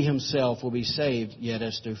 But he himself will be saved, yet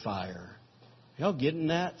as through fire. Y'all getting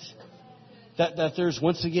that? That there's,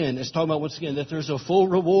 once again, it's talking about once again, that there's a full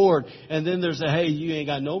reward. And then there's a, hey, you ain't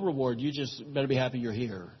got no reward. You just better be happy you're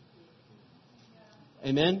here.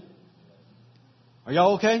 Amen? Are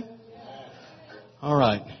y'all okay? All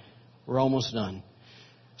right. We're almost done.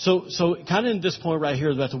 So kind of in this point right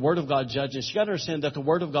here about the Word of God judges, you got to understand that the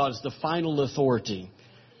Word of God is the final authority.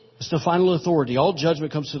 It's the final authority. All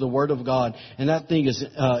judgment comes through the Word of God. And that thing is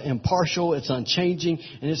impartial, it's unchanging,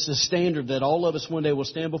 and it's the standard that all of us one day will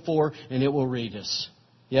stand before, and it will read us.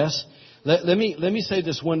 Yes? Let me say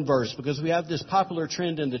this one verse, because we have this popular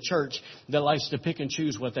trend in the church that likes to pick and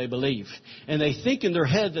choose what they believe. And they think in their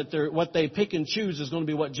head that what they pick and choose is going to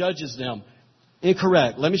be what judges them.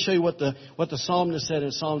 Incorrect. Let me show you what the psalmist said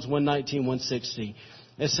in Psalms 119, 160.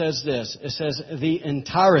 It says this. It says, the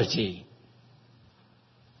entirety.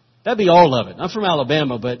 That'd be all of it. I'm from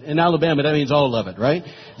Alabama, but in Alabama that means all of it, right?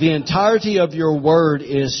 The entirety of your word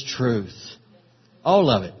is truth.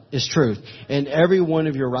 All of it is truth. And every one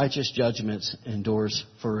of your righteous judgments endures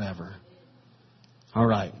forever. All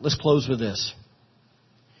right. Let's close with this.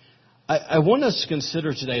 I want us to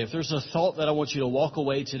consider today, if there's a thought that I want you to walk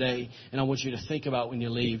away today and I want you to think about when you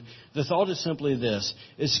leave, the thought is simply this,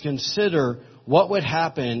 is consider what would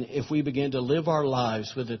happen if we began to live our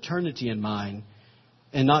lives with eternity in mind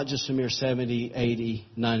and not just a mere 70, 80,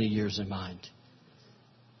 90 years in mind.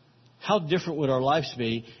 How different would our lives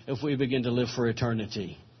be if we begin to live for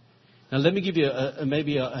eternity? Now, let me give you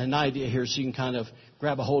an idea here so you can kind of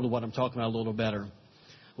grab a hold of what I'm talking about a little better.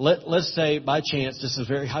 Let's say, by chance, this is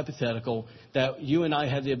very hypothetical, that you and I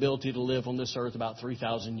had the ability to live on this earth about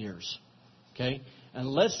 3,000 years. Okay? And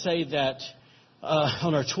let's say that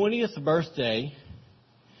on our 20th birthday,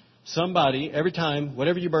 somebody, every time,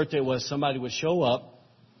 whatever your birthday was, somebody would show up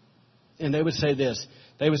and they would say this.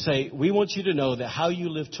 They would say, we want you to know that how you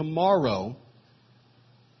live tomorrow,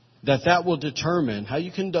 that will determine, how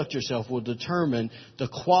you conduct yourself will determine the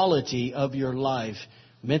quality of your life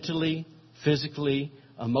mentally, physically,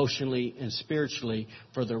 emotionally, and spiritually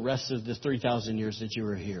for the rest of the 3,000 years that you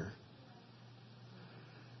were here.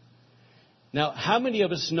 Now, how many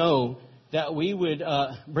of us know that we would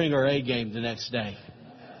bring our A game the next day?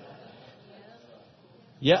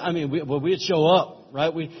 Yeah, I mean, we'd show up,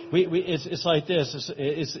 right? It's like this.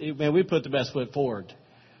 Man, we put the best foot forward,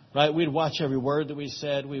 right? We'd watch every word that we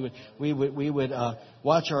said. We would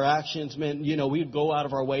watch our actions. Man, you know, we'd go out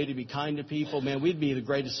of our way to be kind to people. Man, we'd be the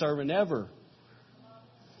greatest servant ever,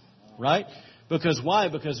 right? Because why?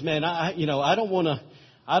 Because man, I don't want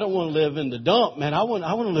to live in the dump, man. I want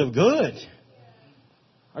to live good.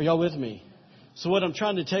 Are y'all with me? So what I'm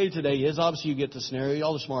trying to tell you today is, obviously you get the scenario,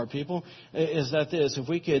 y'all are smart people, is that this, if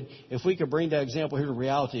we could bring that example here to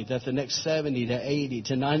reality, that the next 70 to 80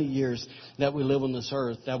 to 90 years that we live on this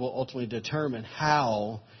earth, that will ultimately determine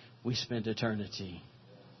how we spend eternity.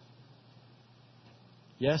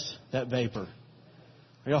 Yes? That vapor.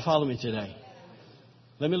 Are y'all following me today?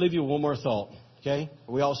 Let me leave you with one more thought. Okay?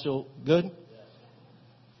 Are we all still good?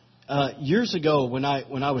 Years ago, when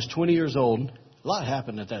I was 20 years old, a lot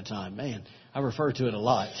happened at that time. Man, I refer to it a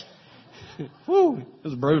lot. Woo, it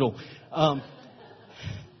was brutal.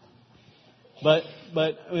 But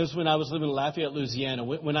it was when I was living in Lafayette, Louisiana.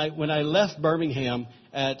 When I left Birmingham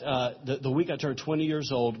at the week I turned 20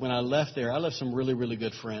 years old, when I left there, I left some really, really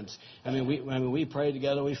good friends. I mean, we prayed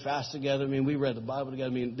together, we fasted together. I mean, we read the Bible together.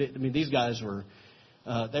 I mean, these guys were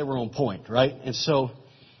they were on point, right? And so.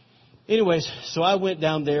 Anyways, so I went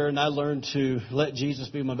down there and I learned to let Jesus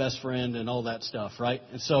be my best friend and all that stuff, right?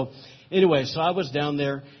 And so, anyway, so I was down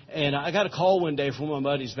there and I got a call one day from one of my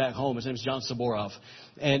buddies back home. His name's John Saborov.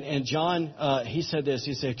 And John, he said this.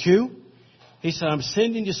 He said, Q, he said, I'm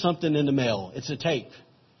sending you something in the mail. It's a tape.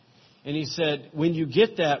 And he said, when you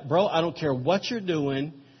get that, bro, I don't care what you're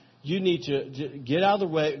doing. You need to get out of the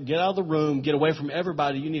way, get out of the room, get away from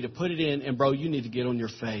everybody. You need to put it in. And, bro, you need to get on your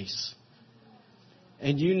face.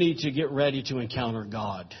 And you need to get ready to encounter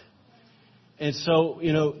God. And so,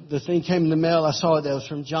 the thing came in the mail. I saw it. That was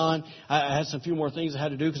from John. I had some few more things I had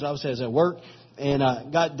to do because I was at work. And I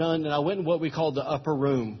got done. And I went in what we call the upper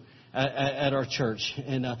room at our church.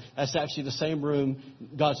 And that's actually the same room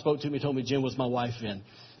God spoke to me, told me Jen was my wife in.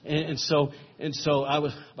 And so I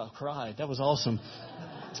was about to cry. That was awesome.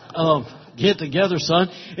 Get together, son.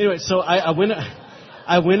 Anyway, so I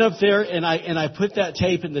went up there and I put that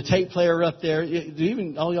tape in the tape player up there.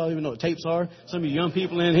 All y'all even know what tapes are? Some of you young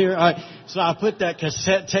people in here. All right. So I put that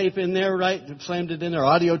cassette tape in there, right? Slammed it in there.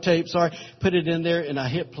 Audio tape, sorry. Put it in there and I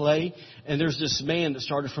hit play. And there's this man that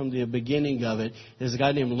started from the beginning of it. There's a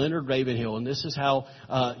guy named Leonard Ravenhill. And this is how,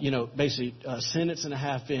 basically a sentence and a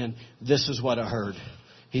half in, this is what I heard.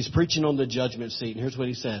 He's preaching on the judgment seat. And here's what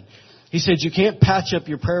he said. He said, you can't patch up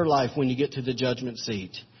your prayer life when you get to the judgment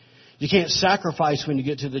seat. You can't sacrifice when you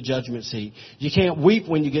get to the judgment seat. You can't weep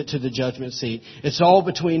when you get to the judgment seat. It's all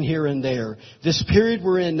between here and there. This period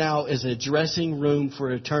we're in now is a dressing room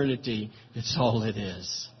for eternity. It's all it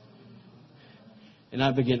is. And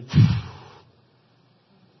I begin,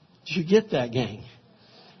 do you get that, gang?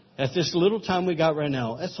 At this little time we got right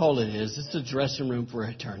now, that's all it is. It's a dressing room for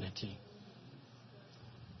eternity.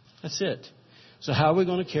 That's it. So how are we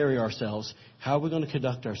going to carry ourselves? How are we going to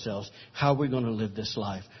conduct ourselves? How are we going to live this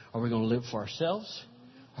life? Are we going to live for ourselves?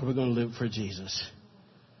 Or are we going to live for Jesus?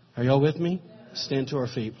 Are y'all with me? Stand to our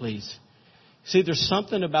feet, please. See, there's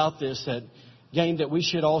something about this that we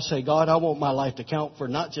should all say, God, I want my life to count for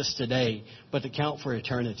not just today, but to count for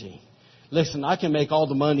eternity. Listen, I can make all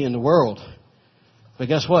the money in the world. But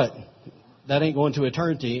guess what? That ain't going to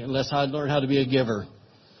eternity unless I learn how to be a giver.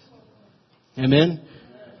 Amen?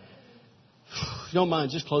 If you don't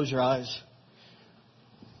mind, just close your eyes.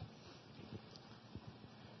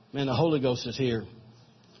 Man, the Holy Ghost is here.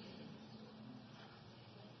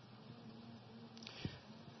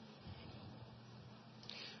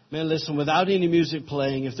 Man, listen, without any music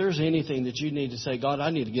playing, if there's anything that you need to say, God, I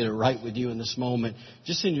need to get it right with you in this moment,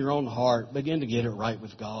 just in your own heart, begin to get it right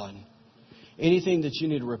with God. Anything that you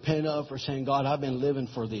need to repent of for saying, God, I've been living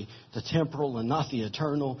for the temporal and not the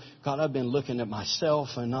eternal. God, I've been looking at myself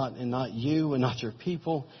and not you and not your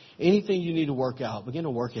people. Anything you need to work out, begin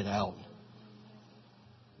to work it out.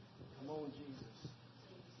 Come on, Jesus.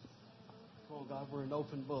 Come on, God, we're an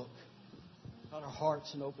open book. God, our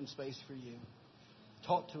heart's an open space for you.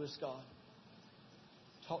 Talk to us, God.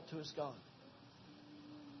 Talk to us, God.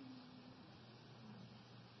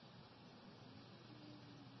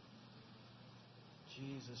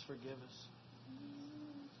 Jesus, forgive us.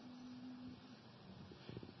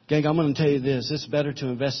 Gang, I'm going to tell you this. It's better to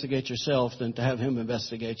investigate yourself than to have Him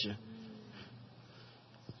investigate you.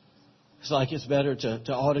 It's like it's better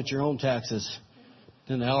to audit your own taxes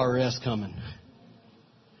than the IRS coming.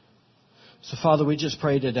 So, Father, we just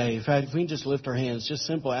pray today. In fact, if we can just lift our hands, just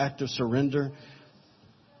simple act of surrender.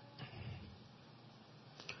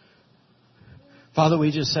 Father,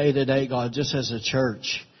 we just say today, God, just as a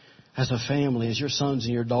church, as a family, as your sons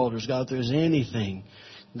and your daughters, God, if there's anything,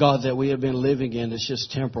 God, that we have been living in that's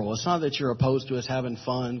just temporal. It's not that you're opposed to us having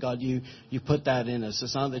fun. God, you put that in us.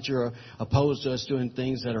 It's not that you're opposed to us doing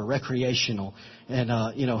things that are recreational and,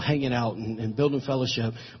 hanging out and building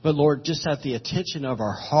fellowship. But, Lord, just at the attention of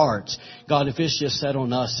our hearts, God, if it's just set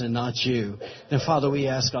on us and not you, then, Father, we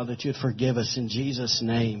ask, God, that you'd forgive us in Jesus'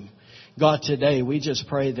 name. God, today we just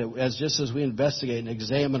pray that just as we investigate and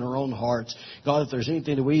examine our own hearts, God, if there's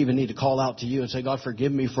anything that we even need to call out to you and say, God,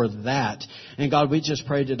 forgive me for that. And God, we just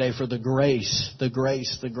pray today for the grace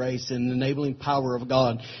and the enabling power of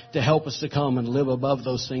God to help us to come and live above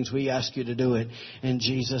those things. We ask you to do it in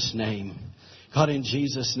Jesus' name. God, in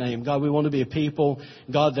Jesus' name. God, we want to be a people,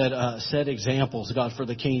 God, that set examples, God, for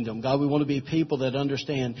the kingdom. God, we want to be people that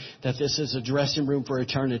understand that this is a dressing room for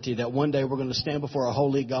eternity, that one day we're going to stand before a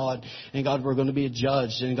holy God, and God, we're going to be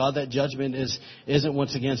judged. And God, that judgment isn't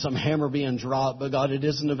once again some hammer being dropped, but God, it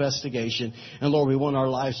is an investigation. And Lord, we want our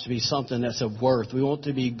lives to be something that's of worth. We want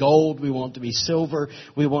it to be gold. We want it to be silver.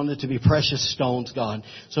 We want it to be precious stones, God.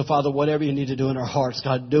 So, Father, whatever you need to do in our hearts,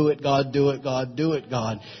 God, do it, God, do it, God, do it,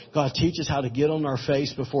 God. God, teach us how to get on our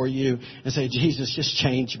face before you and say, Jesus, just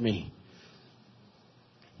change me.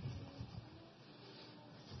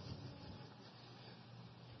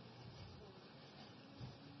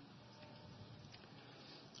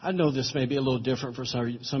 I know this may be a little different for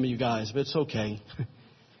some of you guys, but it's okay.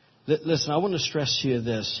 Listen, I want to stress to you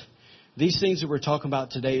this. These things that we're talking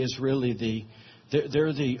about today is really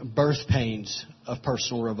they're the birth pains of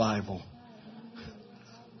personal revival.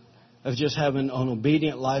 Of just having an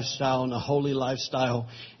obedient lifestyle and a holy lifestyle.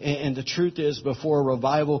 And the truth is, before a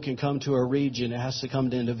revival can come to a region, it has to come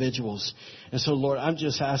to individuals. And so, Lord, I'm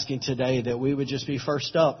just asking today that we would just be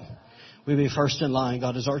first up. We'd be first in line,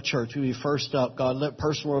 God, as our church. We'd be first up. God, let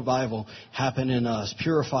personal revival happen in us.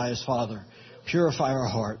 Purify us, Father. Purify our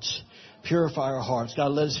hearts. Purify our hearts.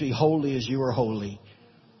 God, let us be holy as you are holy.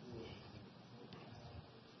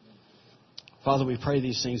 Father, we pray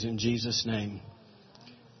these things in Jesus' name.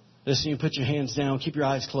 Listen, you put your hands down. Keep your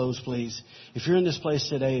eyes closed, please. If you're in this place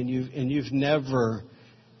today and you've never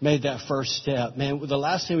made that first step, man, the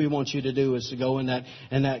last thing we want you to do is to go in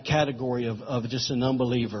that category of just an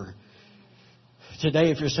unbeliever.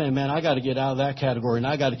 Today, if you're saying, man, I got to get out of that category and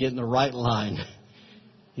I got to get in the right line.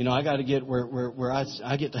 You know, I got to get where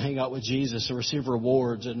I get to hang out with Jesus and receive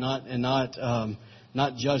rewards and not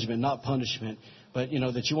judgment, not punishment, but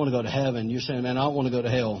that you want to go to heaven. You're saying, man, I want to go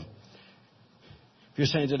to hell. If you're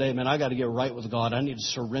saying today, man, I got to get right with God. I need to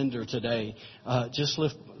surrender today. Just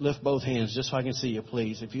lift both hands just so I can see you,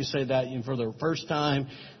 please. If you say that for the first time,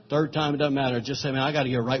 third time, it doesn't matter. Just say, man, I got to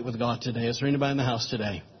get right with God today. Is there anybody in the house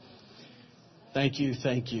today? Thank you.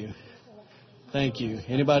 Thank you. Thank you.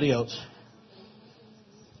 Anybody else?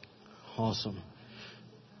 Awesome.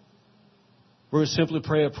 We're going to simply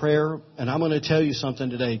pray a prayer, and I'm going to tell you something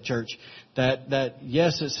today, church, that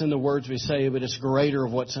yes, it's in the words we say, but it's greater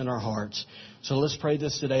of what's in our hearts. So let's pray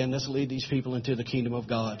this today, and let's lead these people into the kingdom of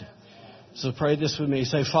God. So pray this with me.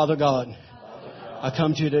 Say, Father God, I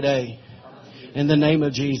come to you today in the name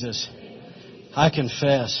of Jesus. I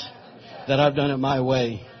confess that I've done it my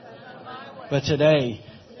way. But today,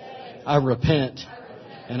 I repent,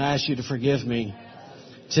 and I ask you to forgive me.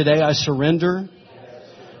 Today, I surrender,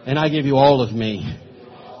 and I give you all of me.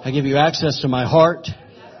 I give you access to my heart.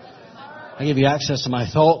 I give you access to my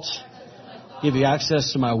thoughts. I give you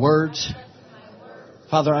access to my words.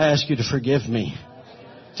 Father, I ask you to forgive me,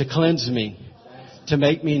 to cleanse me, to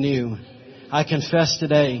make me new. I confess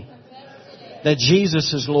today that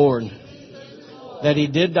Jesus is Lord, that He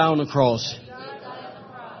did die on the cross,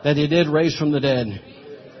 that He did raise from the dead.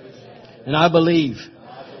 And I believe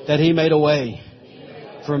that He made a way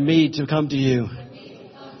for me to come to you.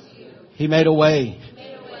 He made a way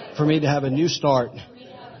for me to have a new start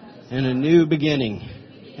and a new beginning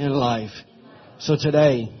in life. So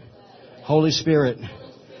today, Holy Spirit,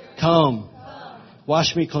 come,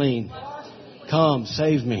 wash me clean. Come,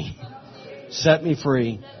 save me. Set me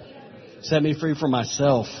free. Set me free from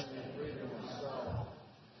myself.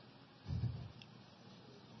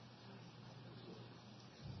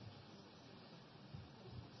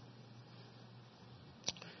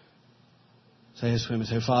 Say this with me.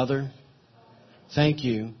 Say, Father, Thank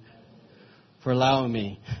you for allowing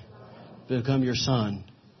me to become your son,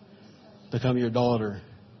 become your daughter,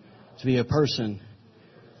 to be a person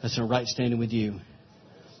that's in right standing with you.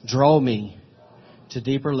 Draw me to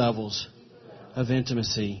deeper levels of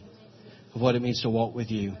intimacy of what it means to walk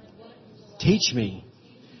with you. Teach me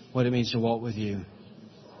what it means to walk with you.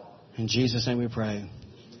 In Jesus' name we pray.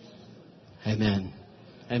 Amen.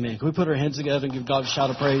 Amen. Can we put our hands together and give God a shout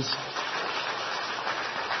of praise?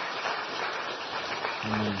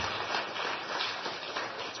 Amen.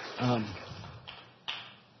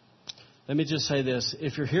 Let me just say this.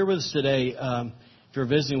 If you're here with us today, if you're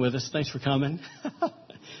visiting with us, thanks for coming.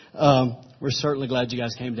 We're certainly glad you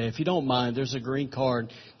guys came today. If you don't mind, there's a green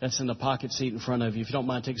card that's in the pocket seat in front of you. If you don't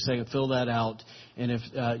mind, take a second, fill that out. And if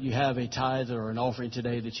you have a tithe or an offering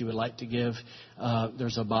today that you would like to give,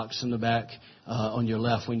 there's a box in the back on your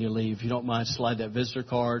left when you leave. If you don't mind, slide that visitor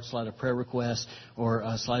card, slide a prayer request, or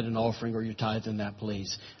slide an offering or your tithe in that,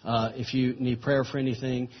 please. If you need prayer for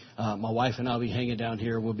anything, my wife and I will be hanging down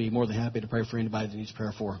here. We'll be more than happy to pray for anybody that needs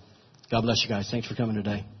prayer for. God bless you guys. Thanks for coming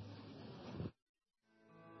today.